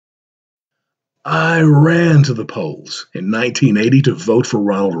I ran to the polls in 1980 to vote for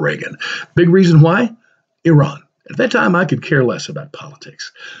Ronald Reagan. Big reason why? Iran. At that time, I could care less about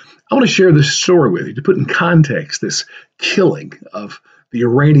politics. I want to share this story with you to put in context this killing of the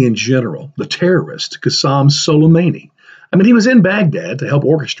Iranian general, the terrorist, Qasem Soleimani. I mean, he was in Baghdad to help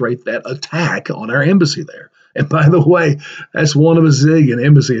orchestrate that attack on our embassy there. And by the way, that's one of a zillion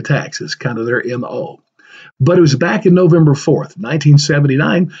embassy attacks. It's kind of their MO. But it was back in November 4th,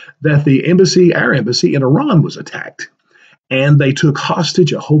 1979, that the embassy, our embassy in Iran, was attacked. And they took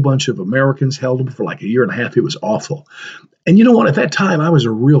hostage a whole bunch of Americans, held them for like a year and a half. It was awful. And you know what? At that time, I was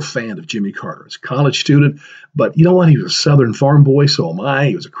a real fan of Jimmy Carter. As a college student, but you know what? He was a Southern farm boy, so am I.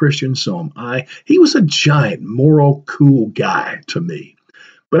 He was a Christian, so am I. He was a giant, moral, cool guy to me.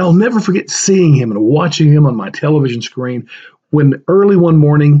 But I'll never forget seeing him and watching him on my television screen when early one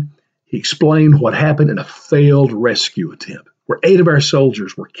morning he explained what happened in a failed rescue attempt where 8 of our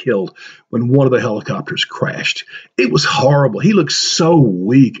soldiers were killed when one of the helicopters crashed. It was horrible. He looked so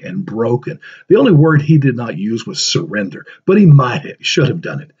weak and broken. The only word he did not use was surrender, but he might have, should have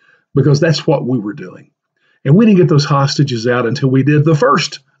done it because that's what we were doing. And we didn't get those hostages out until we did the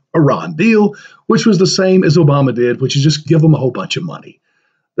first Iran deal, which was the same as Obama did, which is just give them a whole bunch of money.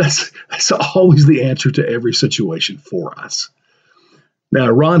 That's always the answer to every situation for us. Now,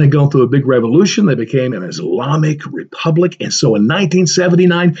 Iran had gone through a big revolution. They became an Islamic republic. And so in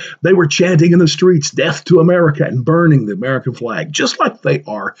 1979, they were chanting in the streets, death to America, and burning the American flag, just like they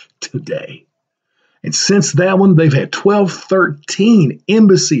are today. And since that one, they've had 12, 13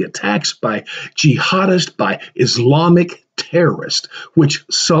 embassy attacks by jihadists, by Islamic terrorists, which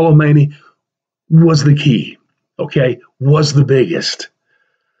Soleimani was the key, okay, was the biggest.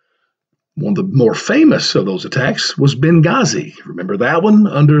 One of the more famous of those attacks was Benghazi. Remember that one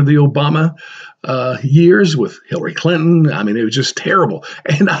under the Obama years with Hillary Clinton? I mean, it was just terrible.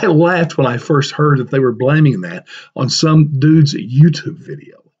 And I laughed when I first heard that they were blaming that on some dude's YouTube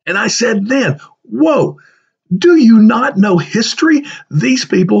video. And I said then, whoa, do you not know history? These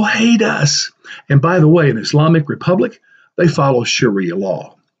people hate us. And by the way, in Islamic Republic, they follow Sharia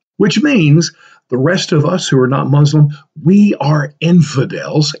law, which means the rest of us who are not Muslim, we are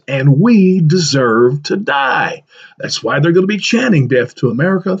infidels and we deserve to die. That's why they're going to be chanting death to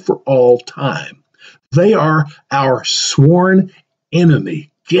America for all time. They are our sworn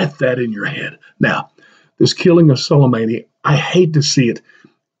enemy. Get that in your head. Now, this killing of Soleimani, I hate to see it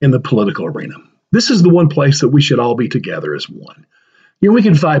in the political arena. This is the one place that we should all be together as one. You know, we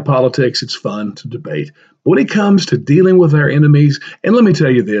can fight politics. It's fun to debate. But when it comes to dealing with our enemies, and let me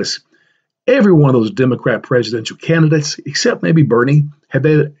tell you this, every one of those Democrat presidential candidates, except maybe Bernie, had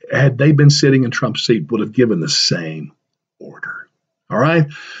they been sitting in Trump's seat, would have given the same order. All right?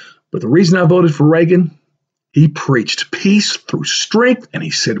 But the reason I voted for Reagan, he preached peace through strength, and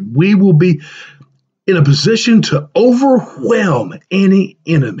he said we will be in a position to overwhelm any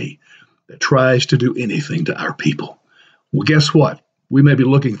enemy that tries to do anything to our people. Well, guess what? We may be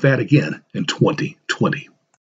looking at that again in 2020.